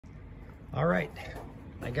All right,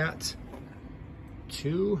 I got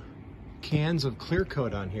 2 cans of clear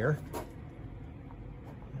coat on here.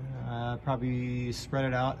 Probably spread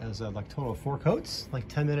it out as a like total of 4 coats, like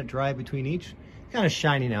 10-minute drive between each. Kind of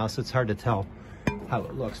shiny now, so it's hard to tell how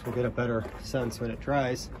it looks. We'll get a better sense when it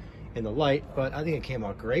dries in the light, but I think it came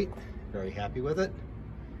out great. Very happy with it.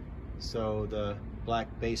 So the black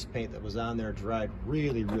base paint that was on there dried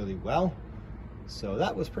really, really well. So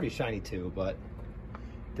that was pretty shiny too, but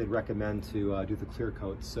did recommend to do the clear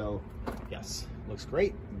coat. So yes, looks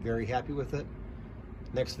great. Very happy with it.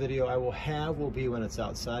 Next video I will have will be when it's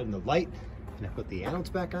outside in the light and I put the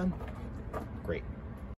anodes back on. Great.